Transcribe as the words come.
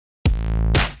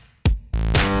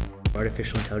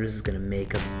artificial intelligence is going to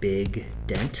make a big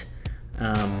dent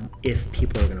if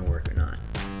people are going to work or not.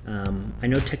 I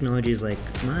know technologies like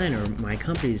mine or my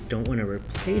companies don't want to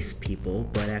replace people,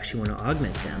 but actually want to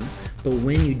augment them. But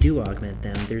when you do augment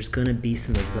them, there's going to be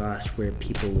some exhaust where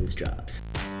people lose jobs.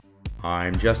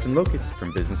 I'm Justin Lokitz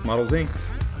from Business Models Inc.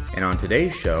 And on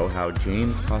today's show, how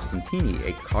James Costantini,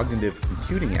 a cognitive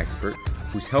computing expert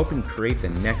who's helping create the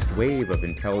next wave of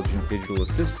intelligent digital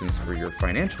assistants for your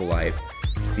financial life,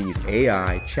 sees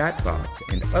AI, chatbots,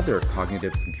 and other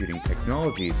cognitive computing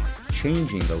technologies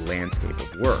changing the landscape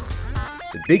of work.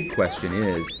 The big question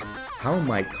is, how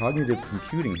might cognitive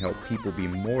computing help people be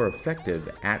more effective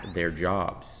at their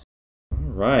jobs? All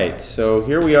right, so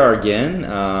here we are again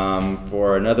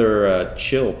for another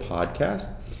chill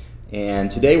podcast.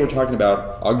 And today we're talking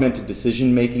about augmented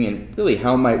decision making and really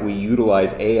how might we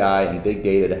utilize AI and big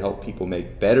data to help people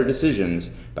make better decisions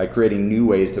by creating new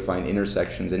ways to find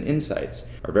intersections and insights.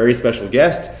 Our very special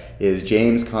guest is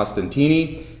James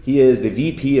Costantini. He is the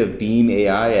VP of Beam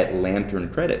AI at Lantern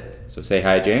Credit. So say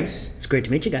hi, James. It's great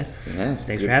to meet you guys. Yeah,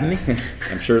 Thanks for having me.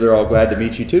 I'm sure they're all glad to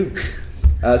meet you too.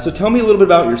 So tell me a little bit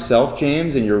about yourself,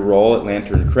 James, and your role at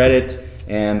Lantern Credit,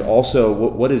 and also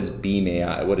what is Beam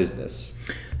AI? What is this?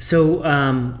 So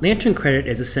Lantern Credit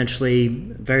is essentially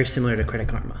very similar to Credit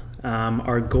Karma.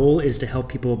 Our goal is to help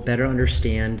people better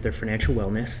understand their financial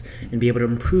wellness and be able to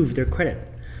improve their credit.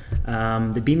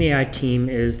 The Beam AI team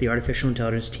is the artificial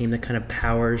intelligence team that kind of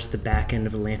powers the back end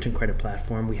of the Lantern Credit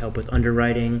platform. We help with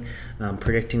underwriting,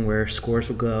 predicting where scores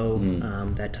will go,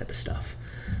 that type of stuff.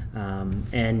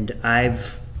 And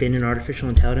I've been in artificial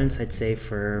intelligence, I'd say,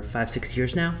 for 5-6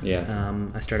 years now. Yeah.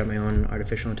 I started my own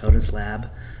artificial intelligence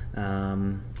lab,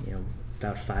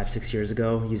 about 5-6 years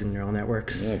ago using neural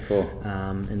networks. Yeah, cool.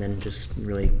 And then just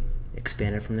really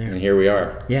expanded from there. And here we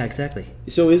are. Yeah, exactly.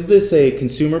 So is this a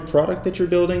consumer product that you're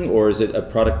building, or is it a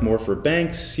product more for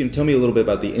banks? Tell me a little bit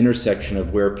about the intersection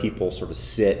of where people sort of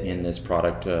sit in this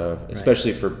product,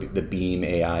 especially for the Beam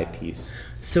AI piece.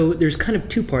 So there's kind of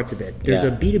two parts of it. There's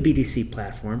a B2B2C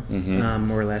platform,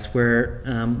 more or less, where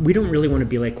we don't really want to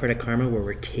be like Credit Karma, where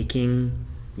we're taking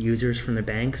users from the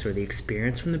banks or the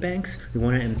experience from the banks. We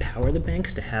want to empower the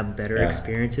banks to have better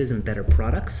experiences and better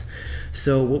products.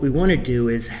 So what we want to do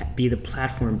is be the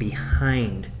platform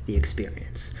behind the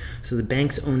experience. So the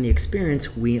banks own the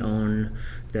experience, we own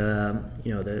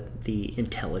the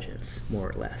intelligence, more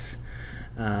or less.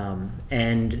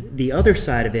 And the other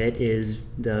side of it is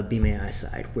the Beam AI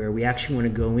side, where we actually want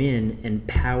to go in and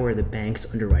power the bank's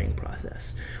underwriting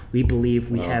process. We believe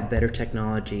we have better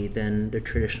technology than the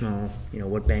traditional,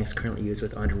 what banks currently use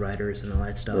with underwriters and all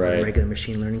that stuff, and regular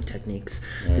machine learning techniques.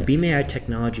 The Beam AI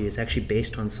technology is actually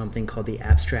based on something called the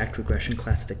Abstract Regression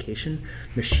Classification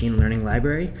Machine Learning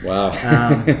Library. Wow.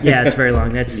 It's very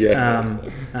long. That's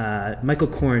Michael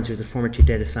Corns, who's a former chief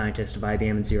data scientist of IBM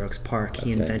and Xerox PARC.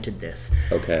 He invented this.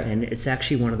 Okay. And it's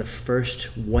actually one of the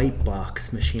first white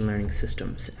box machine learning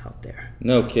systems out there.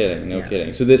 No kidding.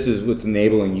 Kidding. So this is what's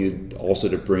enabling you also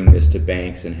to bring this to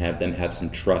banks and have them have some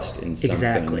trust in something.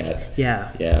 Exactly.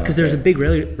 Yeah. Because there's a big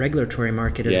regulatory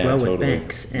market as well with totally.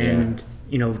 banks. And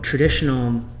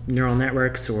traditional neural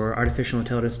networks or artificial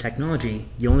intelligence technology,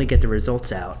 you only get the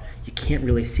results out. You can't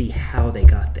really see how they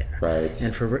got there. Right.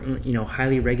 And for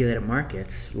highly regulated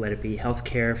markets, let it be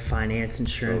healthcare, finance,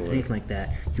 insurance, anything like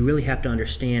that, you really have to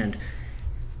understand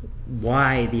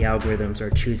why the algorithms are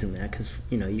choosing that, because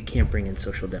you can't bring in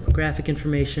social demographic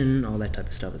information, all that type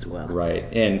of stuff as well. Right.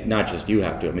 And not just you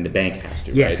have to, the bank has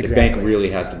to. Yes, right? exactly. The bank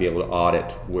really has to be able to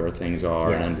audit where things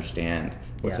are and understand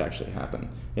what's actually happened.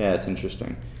 Yeah, it's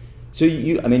interesting. So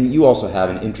you also have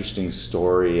an interesting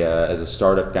story as a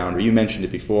startup founder. You mentioned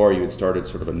it before. You had started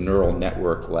sort of a neural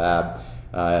network lab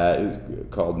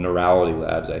called Neurality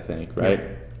Labs, I think, right?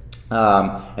 Yeah.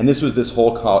 And this was this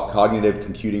whole cognitive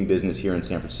computing business here in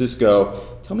San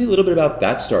Francisco. Tell me a little bit about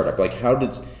that startup. Like, how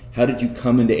did you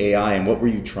come into AI, and what were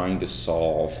you trying to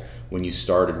solve when you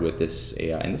started with this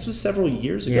AI? And this was several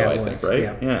years ago, I think,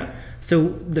 right? Yeah. So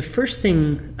the first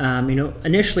thing,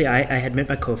 initially I had met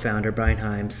my co-founder, Brian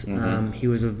Himes. He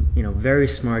was a very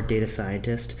smart data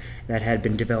scientist that had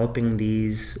been developing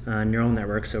these neural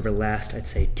networks over the last, I'd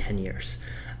say, 10 years.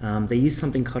 They used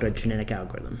something called a genetic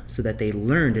algorithm so that they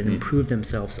learned and improved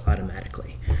themselves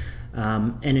automatically.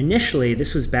 And initially,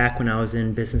 this was back when I was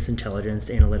in business intelligence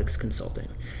analytics consulting.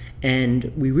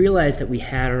 And we realized that we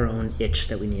had our own itch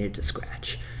that we needed to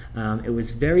scratch. it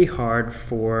was very hard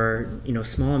for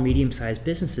small and medium-sized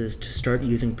businesses to start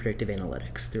using predictive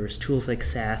analytics. There was tools like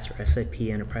SAS or SAP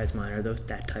Enterprise Miner,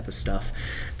 that type of stuff.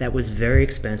 That was very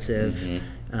expensive.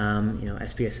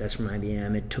 SPSS from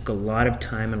IBM. It took a lot of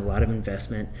time and a lot of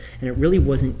investment, and it really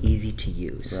wasn't easy to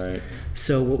use. Right.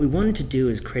 So what we wanted to do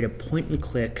is create a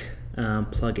point-and-click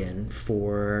plugin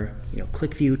for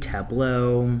ClickView,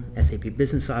 Tableau, SAP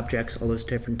Business Objects, all those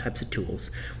different types of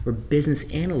tools, where business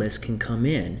analysts can come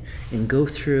in and go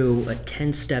through a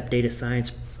 10-step data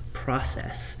science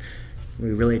process. We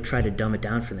really tried to dumb it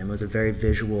down for them. It was a very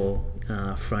visual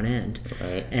front end,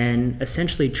 right. And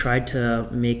essentially tried to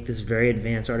make this very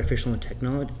advanced artificial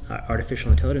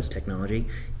intelligence technology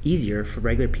easier for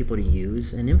regular people to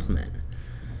use and implement.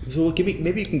 So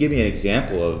maybe you can give me an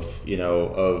example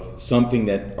of something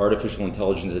that artificial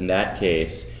intelligence in that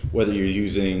case, whether you're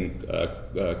using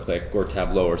Click or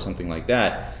Tableau or something like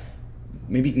that.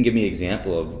 Maybe you can give me an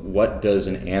example of what does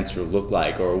an answer look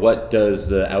like, or what does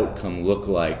the outcome look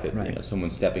like that right.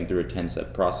 Someone's stepping through a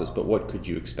 10-step process, but what could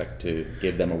you expect to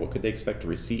give them, or what could they expect to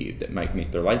receive that might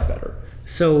make their life better?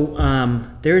 So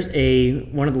there's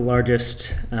one of the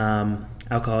largest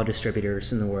alcohol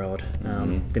distributors in the world.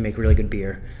 They make really good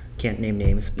beer. Can't name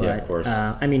names, but yeah, of course.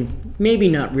 Maybe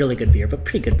not really good beer, but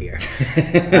pretty good beer.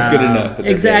 Good enough.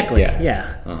 Exactly. Yeah.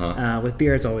 Yeah. Uh-huh. With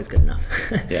beer, it's always good enough.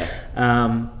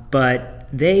 Yeah. But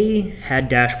they had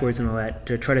dashboards and all that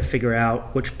to try to figure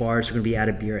out which bars are going to be out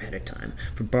of beer ahead of time.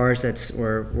 For bars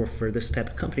or for this type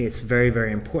of company, it's very,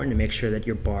 very important to make sure that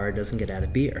your bar doesn't get out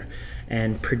of beer.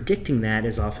 And predicting that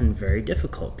is often very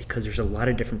difficult because there's a lot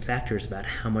of different factors about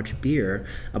how much beer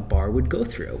a bar would go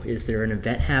through. Is there an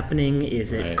event happening?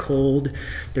 Is it right. cold?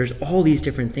 There's all these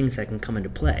different things that can come into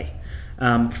play.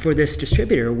 For this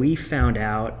distributor, we found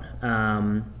out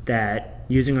that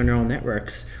using our neural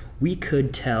networks, we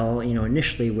could tell,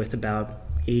 initially with about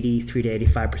 83 to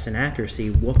 85% accuracy,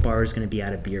 what bar is going to be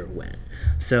out of beer when.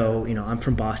 So, I'm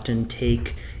from Boston.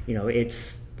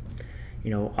 It's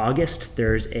August.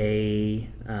 There's a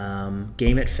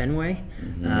game at Fenway,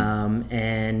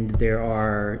 and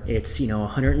it's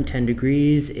 110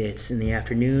 degrees. It's in the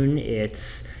afternoon.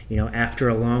 It's after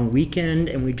a long weekend,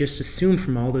 and we just assume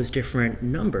from all those different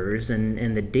numbers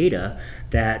and the data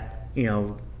that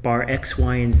bar X,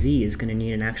 Y, and Z is going to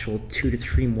need an actual 2 to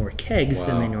 3 more kegs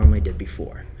than they normally did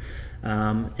before.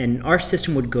 And our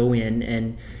system would go in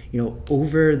and,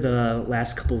 over the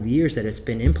last couple of years that it's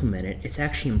been implemented, it's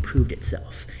actually improved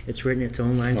itself. It's written its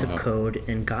own lines of code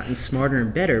and gotten smarter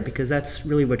and better because that's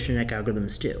really what genetic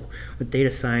algorithms do. With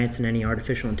data science and any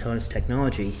artificial intelligence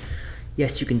technology,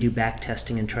 yes, you can do back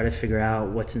testing and try to figure out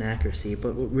what's an accuracy,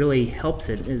 but what really helps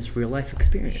it is real life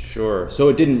experience. Sure. So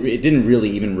it didn't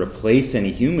really even replace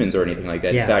any humans or anything like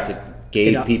that. Yeah. In fact, it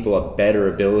gave people a better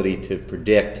ability to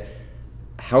predict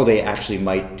how they actually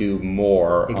might do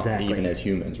more, even as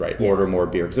humans, right? Yeah. Order more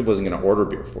beer, because it wasn't going to order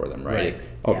beer for them, right?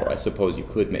 Yeah. I suppose you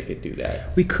could make it do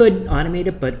that. We could automate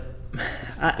it, but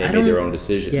they made their own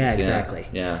decisions. Yeah, exactly.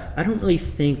 Yeah. I don't really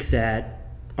think that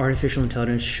artificial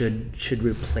intelligence should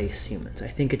replace humans. I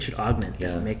think it should augment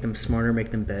them, make them smarter,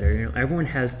 make them better. Everyone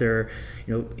has their,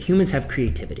 humans have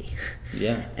creativity.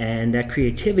 Yeah. And that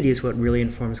creativity is what really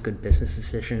informs good business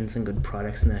decisions and good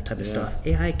products and that type of stuff.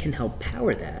 AI can help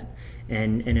power that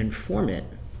and inform it,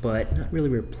 but not really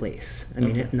replace. I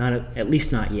mean, at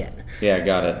least not yet. Yeah,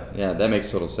 got it. Yeah, that makes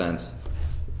total sense.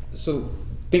 So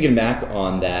thinking back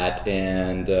on that,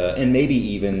 and maybe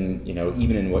even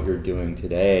in what you're doing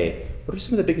today, what are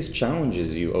some of the biggest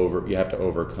challenges you have to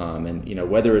overcome? And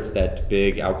whether it's that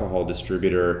big alcohol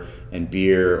distributor and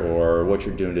beer, or what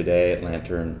you're doing today at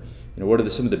Lantern, what are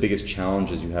some of the biggest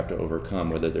challenges you have to overcome,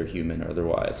 whether they're human or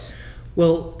otherwise?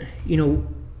 Well,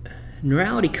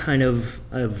 neurality kind of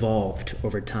evolved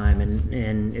over time,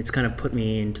 and it's kind of put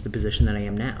me into the position that I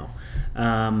am now.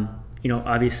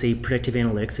 Obviously predictive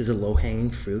analytics is a low-hanging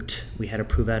fruit. We had to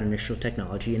prove out initial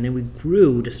technology, and then we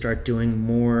grew to start doing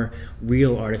more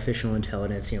real artificial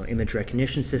intelligence, image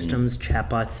recognition systems,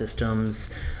 chatbot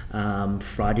systems,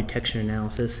 fraud detection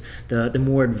analysis, the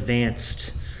more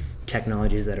advanced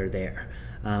technologies that are there.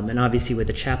 And obviously with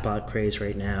the chatbot craze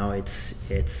right now,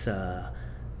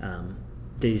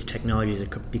 these technologies are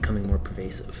becoming more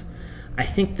pervasive. I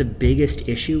think the biggest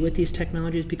issue with these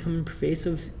technologies becoming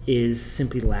pervasive is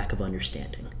simply lack of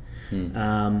understanding.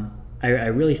 I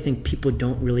really think people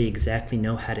don't really exactly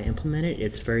know how to implement it.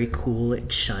 It's very cool,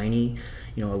 it's shiny,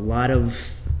 a lot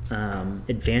of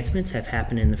advancements have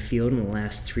happened in the field in the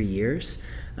last 3 years.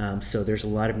 So there's a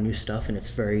lot of new stuff, and it's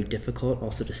very difficult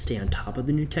also to stay on top of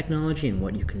the new technology and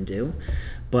what you can do.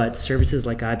 But services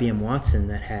like IBM Watson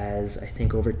that has, I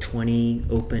think, over 20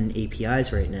 open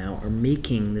APIs right now are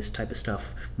making this type of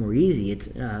stuff more easy.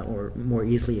 Or more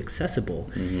easily accessible.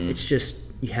 It's just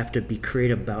you have to be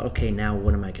creative about, okay, now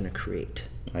what am I going to create?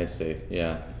 I see.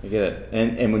 Yeah, I get it.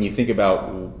 And when you think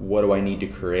about what do I need to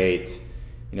create,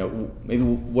 maybe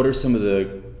what are some of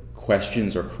the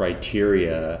questions or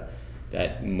criteria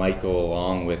that might go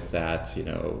along with that,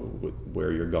 with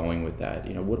where you're going with that?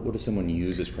 What does someone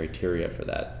use as criteria for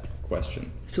that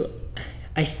question? So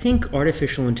I think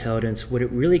artificial intelligence, what it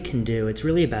really can do, it's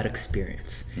really about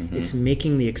experience. It's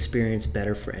making the experience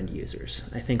better for end users.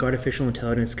 I think artificial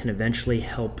intelligence can eventually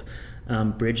help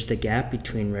bridge the gap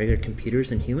between regular computers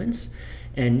and humans.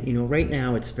 And, right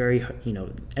now it's very,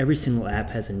 every single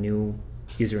app has a new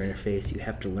user interface. You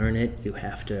have to learn it.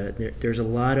 There's a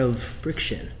lot of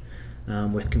friction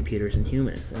with computers and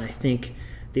humans. And I think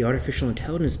the artificial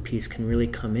intelligence piece can really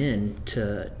come in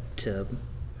to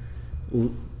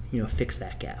fix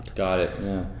that gap. Got it.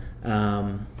 Yeah.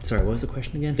 Sorry, what was the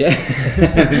question again? Yeah,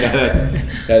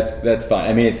 that's fine.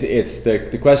 I mean, it's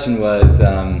the question was,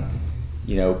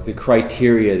 the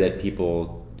criteria that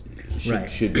people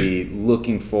should be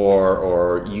looking for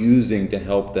or using to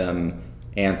help them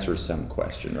answer some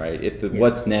question, right?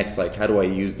 What's next, like how do I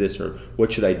use this, or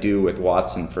what should I do with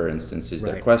Watson, for instance, is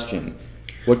their question.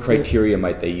 What criteria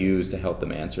might they use to help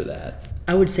them answer that?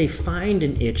 I would say find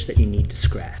an itch that you need to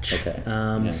scratch.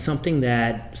 Okay. Something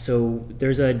so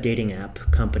there's a dating app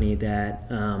company that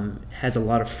has a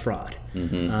lot of fraud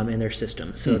in their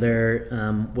system. So they're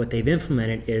what they've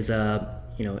implemented is a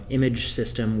image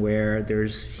system where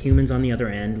there's humans on the other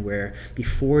end, where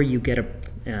before you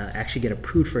actually get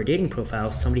approved for a dating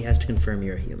profile, somebody has to confirm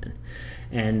you're a human.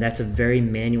 And that's a very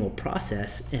manual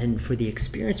process. And for the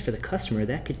experience for the customer,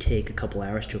 that could take a couple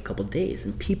hours to a couple days.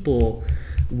 And people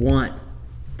want,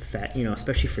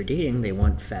 especially for dating, they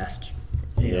want fast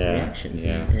reactions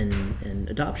and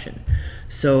adoption.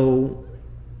 So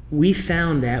we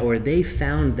found that, or they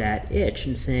found that itch,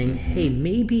 and saying, hey,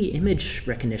 maybe image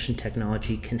recognition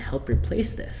technology can help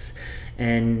replace this.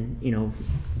 And,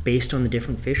 based on the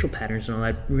different facial patterns and all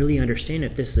that, really understand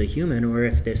if this is a human or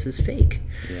if this is fake.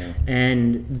 Yeah.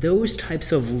 And those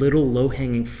types of little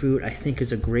low-hanging fruit, I think,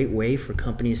 is a great way for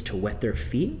companies to wet their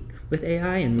feet with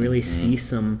AI and really see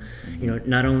some,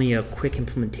 not only a quick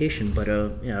implementation, but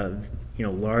a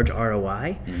large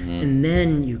ROI. And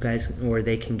then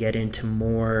they can get into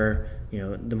more,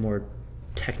 the more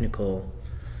technical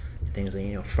things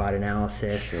like, fraud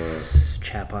analysis,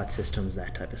 chatbot systems,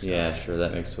 that type of stuff. Yeah, sure.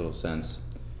 That makes total sense.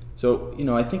 So,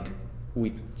 I think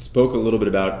we spoke a little bit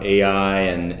about AI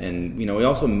and we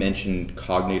also mentioned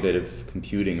cognitive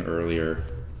computing earlier.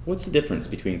 What's the difference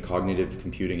between cognitive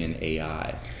computing and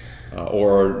AI?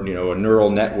 Or, a neural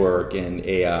network and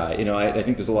AI? I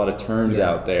think there's a lot of terms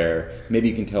out there. Maybe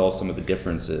you can tell us some of the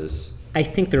differences. I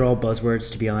think they're all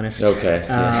buzzwords, to be honest. Okay.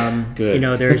 Good.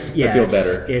 There's I feel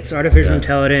better. It's artificial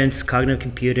intelligence, cognitive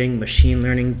computing, machine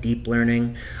learning, deep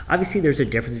learning. Obviously, there's a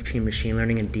difference between machine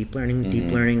learning and deep learning.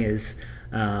 Deep learning is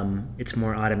it's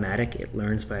more automatic. It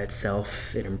learns by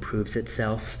itself. It improves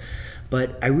itself.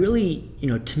 But I really,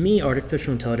 to me,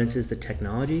 artificial intelligence is the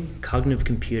technology. Cognitive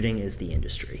computing is the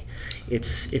industry.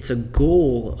 It's a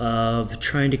goal of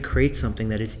trying to create something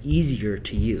that is easier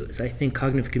to use. I think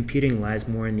cognitive computing lies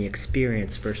more in the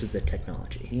experience versus the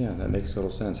technology. Yeah, that makes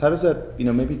total sense. How does that,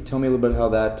 maybe tell me a little bit how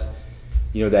that,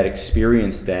 that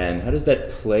experience then, how does that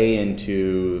play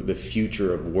into the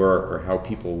future of work or how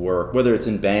people work, whether it's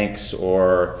in banks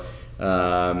or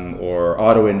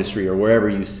auto industry or wherever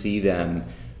you see them?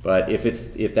 But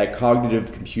if that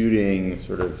cognitive computing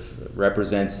sort of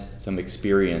represents some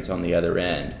experience on the other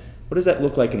end, what does that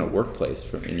look like in a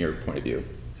workplace in your point of view?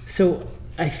 So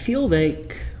I feel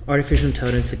like artificial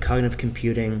intelligence and cognitive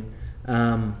computing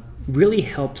really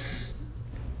helps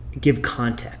give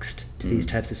context to these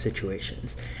types of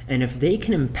situations. And if they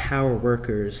can empower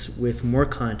workers with more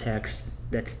context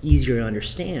that's easier to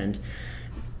understand,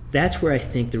 that's where I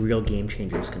think the real game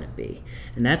changer is going to be.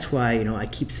 And that's why, I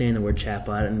keep saying the word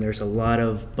chatbot, and there's a lot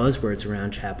of buzzwords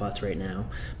around chatbots right now.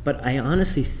 But I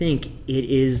honestly think it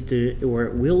is it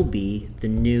will be the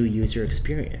new user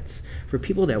experience. For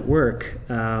people that work,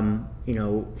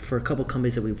 for a couple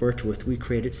companies that we've worked with, we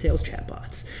created sales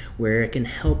chatbots where it can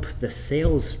help the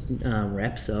sales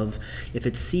reps of, if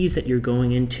it sees that you're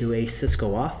going into a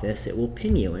Cisco office, it will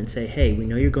ping you and say, hey, we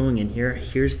know you're going in here.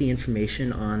 Here's the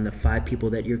information on the 5 people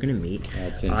that you're going to meet,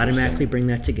 That's automatically bring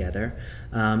that together,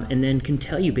 and then can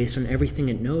tell you based on everything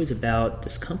it knows about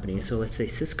this company. So let's say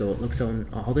Cisco, it looks on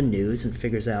all the news and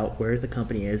figures out where the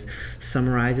company is,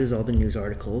 summarizes all the news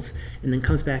articles, and then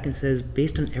comes back and says,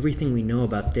 based on everything we know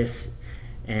about this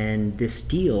and this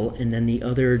deal, and then the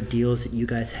other deals that you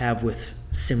guys have with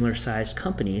similar sized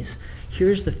companies,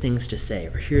 here's the things to say,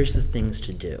 or here's the things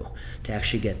to do to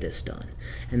actually get this done.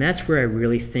 And that's where I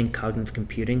really think cognitive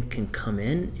computing can come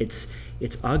in. It's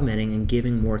augmenting and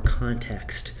giving more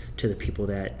context to the people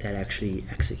that actually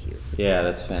execute. Yeah,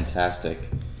 that's fantastic.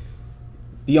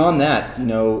 Beyond that,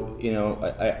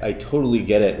 I totally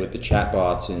get it with the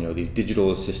chatbots and these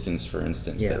digital assistants, for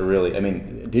instance. That are really,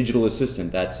 digital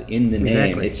assistant, that's in the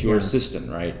name. It's your assistant,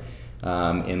 right?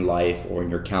 In life or in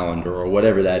your calendar or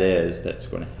whatever that is, that's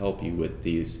going to help you with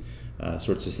these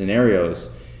sorts of scenarios.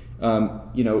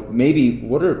 Maybe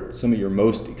what are some of your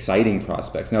most exciting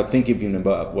prospects? Now, thinking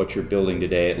about what you're building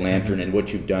today at Lantern and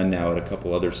what you've done now at a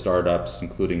couple other startups,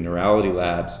 including Neurality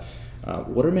Labs.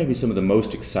 What are maybe some of the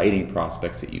most exciting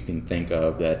prospects that you can think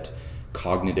of that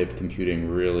cognitive computing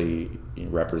really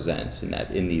represents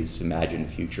in these imagined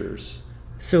futures?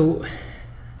 So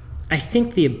I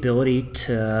think the ability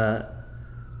to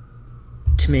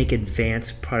make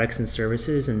advanced products and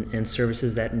services and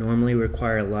services that normally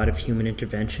require a lot of human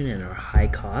intervention and are high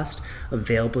cost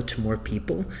available to more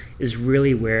people is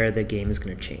really where the game is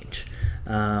going to change.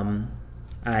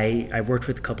 I've worked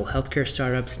with a couple healthcare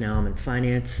startups. Now I'm in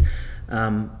finance.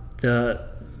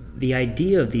 The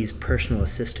idea of these personal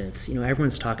assistants,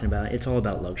 everyone's talking about, it's all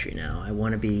about luxury now. I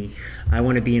want to be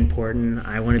important.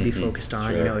 I want to be focused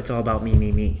on, Sure. It's all about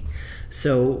me.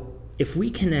 So if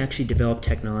we can actually develop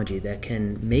technology that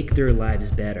can make their lives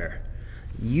better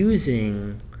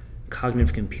using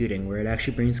cognitive computing, where it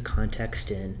actually brings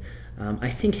context in, I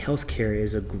think healthcare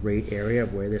is a great area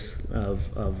of where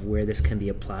this can be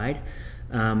applied.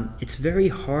 It's very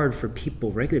hard for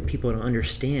regular people, to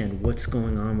understand what's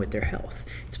going on with their health.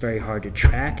 It's very hard to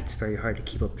track. It's very hard to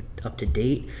keep up to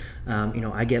date.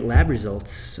 I get lab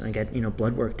results. I get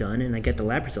blood work done, and I get the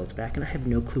lab results back, and I have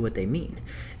no clue what they mean.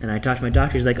 And I talk to my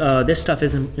doctor. He's like, "Oh, this stuff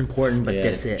isn't important, but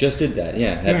this is." Just did that.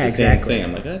 Yeah, had the exactly. same thing.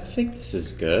 I'm like, I think this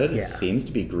is good. Yeah. It seems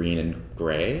to be green and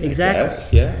gray. Exactly. I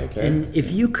guess. Yeah. Okay. And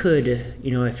if you could,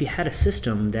 if you had a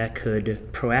system that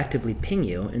could proactively ping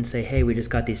you and say, "Hey, we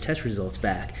just got these test results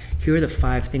back. Here are the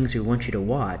 5 things we want you to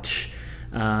watch.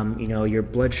 Your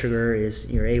blood sugar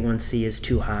your A1C is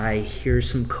too high.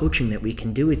 Here's some coaching that we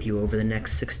can do with you over the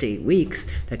next 6 to 8 weeks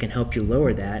that can help you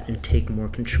lower that and take more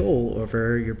control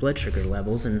over your blood sugar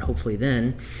levels, and hopefully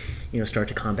then, start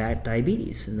to combat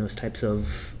diabetes and those types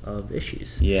of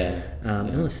issues,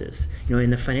 illnesses." In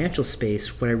the financial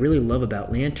space, what I really love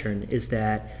about Lantern is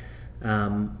that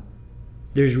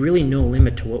there's really no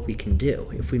limit to what we can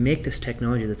do. If we make this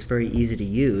technology that's very easy to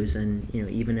use, and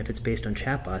even if it's based on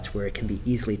chatbots where it can be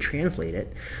easily translated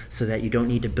so that you don't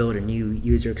need to build a new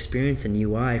user experience and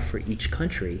UI for each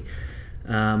country,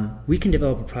 we can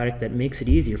develop a product that makes it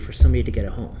easier for somebody to get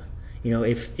a home.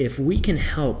 If we can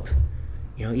help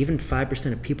even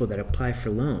 5% of people that apply for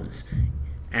loans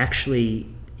actually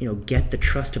get the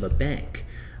trust of a bank.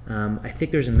 I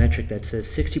think there's a metric that says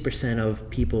 60% of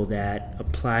people that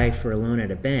apply for a loan at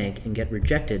a bank and get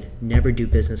rejected never do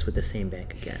business with the same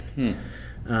bank again.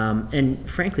 And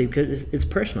frankly, because it's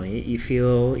personal, you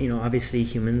feel, obviously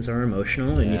humans are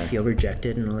emotional, and you feel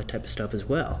rejected and all that type of stuff as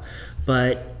well.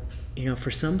 But,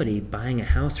 for somebody, buying a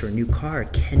house or a new car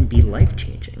can be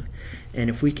life-changing. And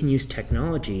if we can use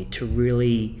technology to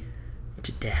really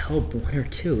to help 1 or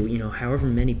 2, however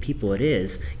many people it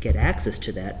is, get access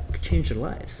to that, could change their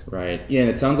lives. Right. Yeah, and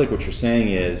it sounds like what you're saying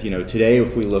is, today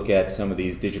if we look at some of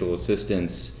these digital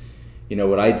assistants,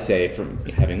 what I'd say from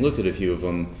having looked at a few of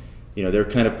them, they're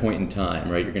kind of point in time,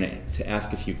 right? You're going to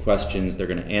ask a few questions, they're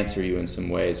going to answer you in some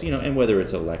ways, and whether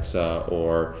it's Alexa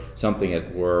or something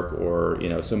at work or,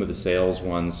 some of the sales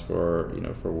ones for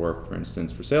work, for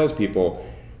instance, for salespeople,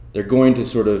 they're going to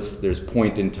there's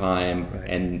point in time, right,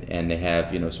 and they have,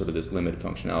 sort of this limited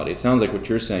functionality. It sounds like what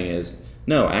you're saying is,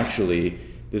 no, actually,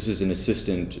 this is an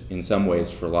assistant in some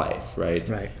ways for life, right?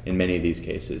 Right. In many of these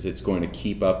cases, it's going to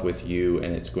keep up with you,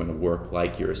 and it's going to work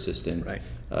like your assistant, right,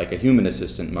 like a human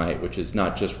assistant might, which is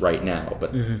not just right now,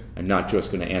 but I'm not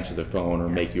just going to answer the phone or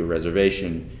make you a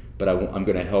reservation, but I'm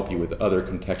going to help you with other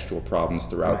contextual problems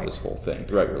throughout this whole thing,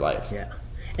 throughout your life. Yeah.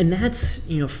 And that's,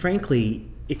 frankly,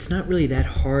 it's not really that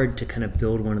hard to kind of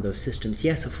build one of those systems.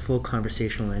 Yes, a full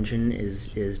conversational engine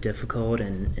is difficult,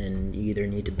 and you either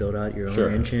need to build out your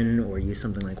own engine or use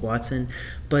something like Watson.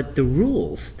 But the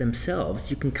rules themselves,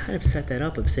 you can kind of set that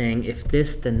up of saying, if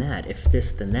this, then that, if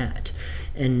this, then that.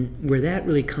 And where that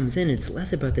really comes in, it's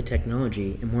less about the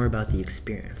technology and more about the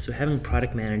experience. So having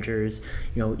product managers,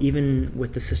 even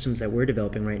with the systems that we're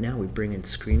developing right now, we bring in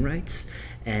screen writes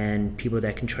and people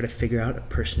that can try to figure out a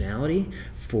personality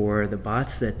for the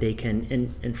bots that they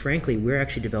can, and frankly, we're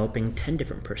actually developing 10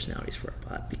 different personalities for our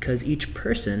bot, because each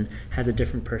person has a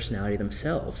different personality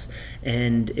themselves.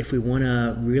 And if we want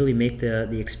to really make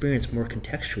the experience more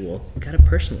contextual, we got to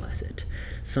personalize it.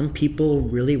 Some people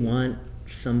really want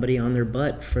somebody on their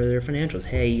butt for their financials.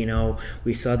 Hey,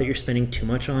 we saw that you're spending too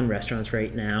much on restaurants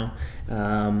right now.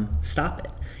 Stop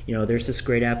it. There's this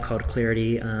great app called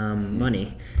Clarity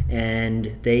Money,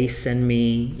 and they send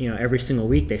me, every single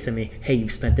week they send me, hey,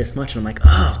 you've spent this much, and I'm like,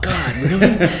 oh God, really?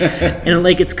 And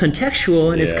it's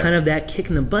contextual, and it's kind of that kick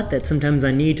in the butt that sometimes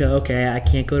I need to. Okay, I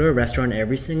can't go to a restaurant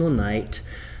every single night,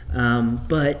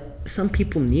 but some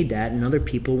people need that, and other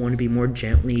people want to be more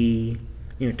gently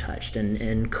touched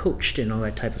and coached and all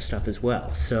that type of stuff as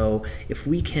well. So if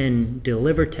we can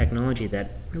deliver technology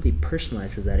that really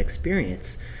personalizes that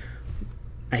experience,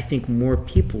 I think more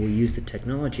people will use the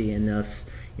technology, and thus,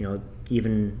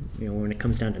 even when it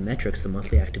comes down to metrics, the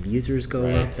monthly active users go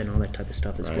up and all that type of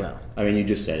stuff as well. I mean, you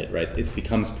just said it, right? It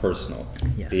becomes personal.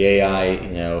 Yes. The AI,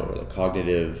 or the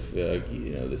cognitive,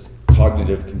 this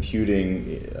cognitive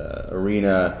computing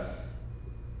arena,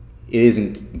 it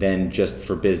isn't then just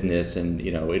for business, and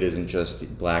it isn't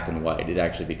just black and white. It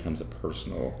actually becomes a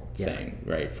personal thing,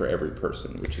 right, for every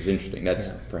person, which is interesting.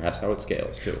 That's perhaps how it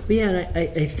scales too. But and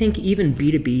I think even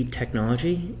B2B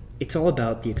technology, it's all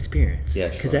about the experience. Yeah,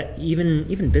 because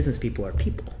even business people are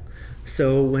people.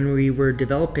 So when we were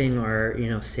developing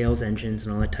our sales engines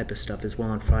and all that type of stuff as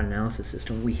well, and fraud analysis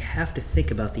system, we have to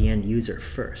think about the end user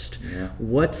first. Yeah.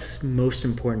 What's most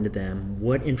important to them?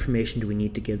 What information do we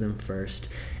need to give them first?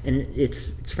 And it's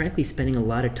frankly spending a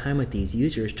lot of time with these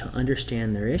users to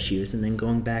understand their issues, and then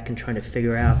going back and trying to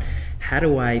figure out, how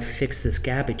do I fix this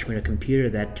gap between a computer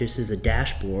that just is a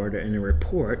dashboard and a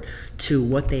report to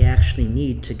what they actually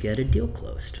need to get a deal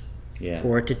closed. Yeah.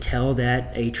 Or to tell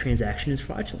that a transaction is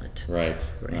fraudulent. Right.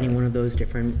 Or any one of those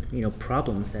different,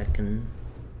 problems that can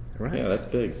arise. Yeah, that's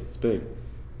big. It's big.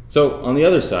 So on the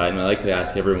other side, and I like to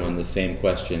ask everyone the same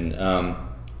question,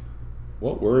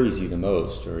 what worries you the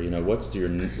most? Or,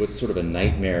 what's sort of a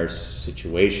nightmare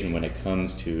situation when it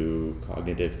comes to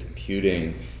cognitive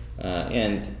computing?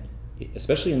 And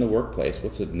especially in the workplace,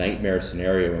 what's a nightmare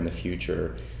scenario in the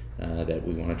future that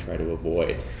we want to try to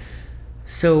avoid?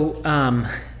 So,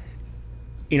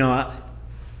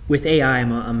 with AI,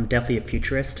 I'm definitely a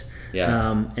futurist.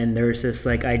 Yeah. And there's this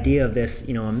idea of this,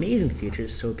 amazing future.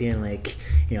 So being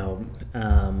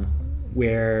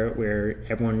where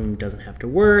everyone doesn't have to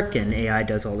work and AI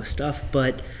does all this stuff.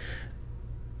 But,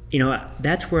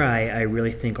 that's where I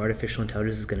really think artificial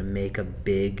intelligence is going to make a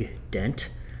big dent.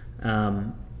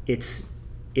 It's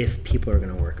if people are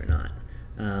going to work or not.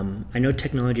 I know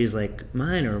technologies like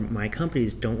mine or my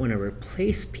companies don't want to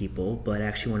replace people, but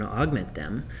actually want to augment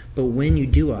them. But when you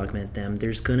do augment them,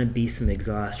 there's going to be some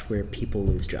exhaust where people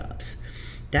lose jobs.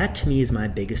 That to me is my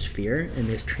biggest fear in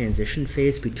this transition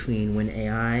phase between when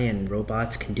AI and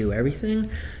robots can do everything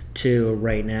to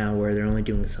right now where they're only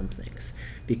doing some things.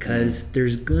 Because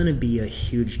there's going to be a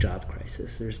huge job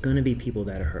crisis. There's going to be people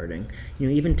that are hurting.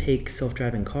 Even take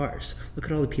self-driving cars. Look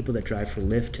at all the people that drive for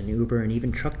Lyft and Uber and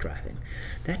even truck driving.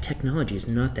 That technology is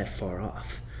not that far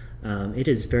off. It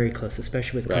is very close,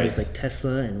 especially with companies like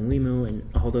Tesla and Waymo and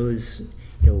all those.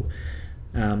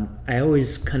 I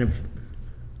always kind of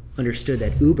understood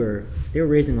that Uber, they were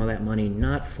raising all that money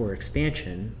not for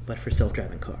expansion, but for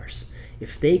self-driving cars.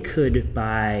 If they could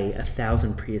buy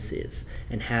 1,000 Priuses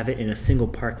and have it in a single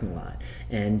parking lot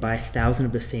and buy 1,000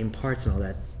 of the same parts and all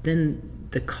that, then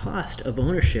the cost of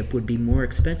ownership would be more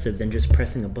expensive than just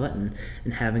pressing a button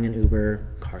and having an Uber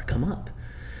car come up.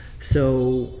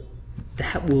 So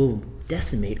that will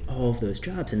decimate all of those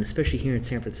jobs, and especially here in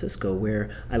San Francisco, where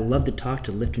I love to talk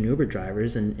to Lyft and Uber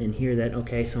drivers and hear that,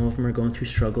 okay, some of them are going through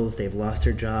struggles, they've lost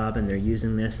their job, and they're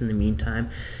using this in the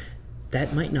meantime.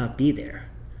 That might not be there.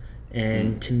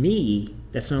 And to me,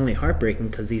 that's not only heartbreaking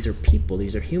because these are people,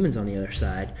 these are humans on the other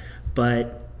side,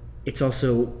 but it's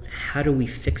also, how do we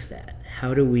fix that?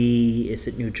 Is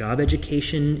it new job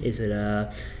education? Is it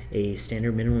a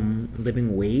standard minimum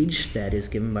living wage that is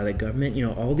given by the government?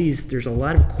 All these, there's a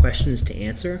lot of questions to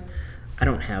answer. I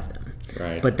don't have them.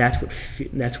 Right. But that's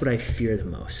what I fear the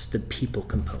most, the people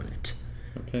component.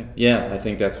 Okay. Yeah, I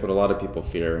think that's what a lot of people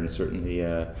fear, and certainly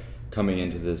coming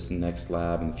into this next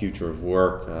lab and the future of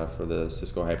work for the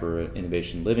Cisco Hyper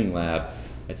Innovation Living Lab,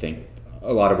 I think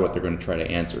a lot of what they're going to try to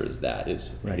answer is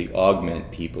really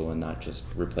augment people and not just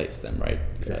replace them, right?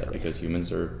 Exactly. Because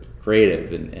humans are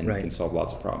creative and right. can solve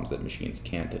lots of problems that machines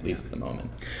can't, at least at the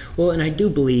moment. Well, and I do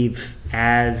believe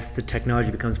as the technology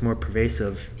becomes more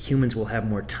pervasive, humans will have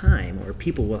more time, or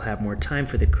people will have more time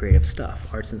for the creative stuff,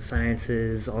 arts and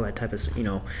sciences, all that type of,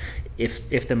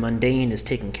 if the mundane is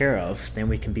taken care of, then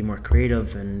we can be more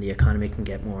creative and the economy can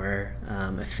get more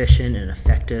efficient and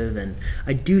effective. And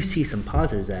I do see some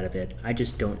positives out of it. I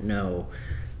just don't know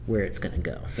where it's going to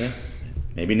go. Yeah.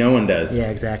 Maybe no one does. Yeah,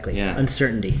 exactly. Yeah.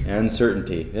 Uncertainty.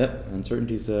 Yep.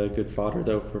 Uncertainty's a good fodder,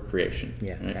 though, for creation.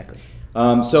 Yeah, exactly.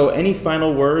 So, any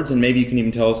final words, and maybe you can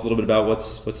even tell us a little bit about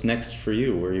what's next for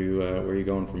you. Where are you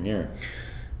going from here?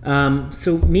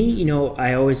 So me,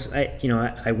 I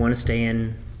want to stay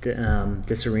in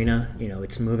this arena.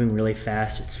 It's moving really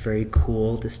fast. It's very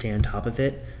cool to stay on top of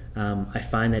it. I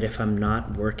find that if I'm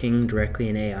not working directly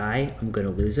in AI, I'm going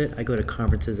to lose it. I go to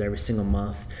conferences every single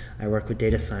month. I work with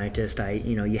data scientists.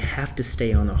 You have to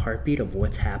stay on the heartbeat of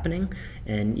what's happening,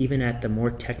 and even at the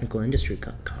more technical industry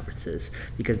conferences,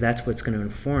 because that's what's going to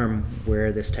inform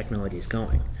where this technology is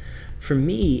going. For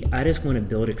me, I just want to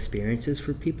build experiences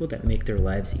for people that make their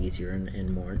lives easier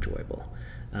and more enjoyable.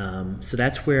 So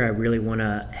that's where I really want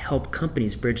to help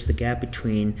companies bridge the gap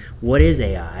between what is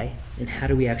AI and how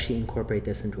do we actually incorporate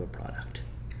this into a product.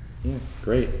 Yeah,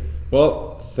 great.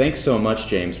 Well, thanks so much,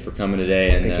 James, for coming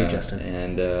today. And, thank you, Justin.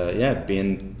 And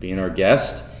being our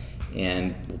guest.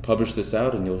 And we'll publish this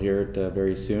out, and you'll hear it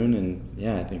very soon. And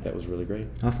yeah, I think that was really great.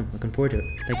 Awesome. Looking forward to it.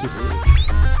 Thank you.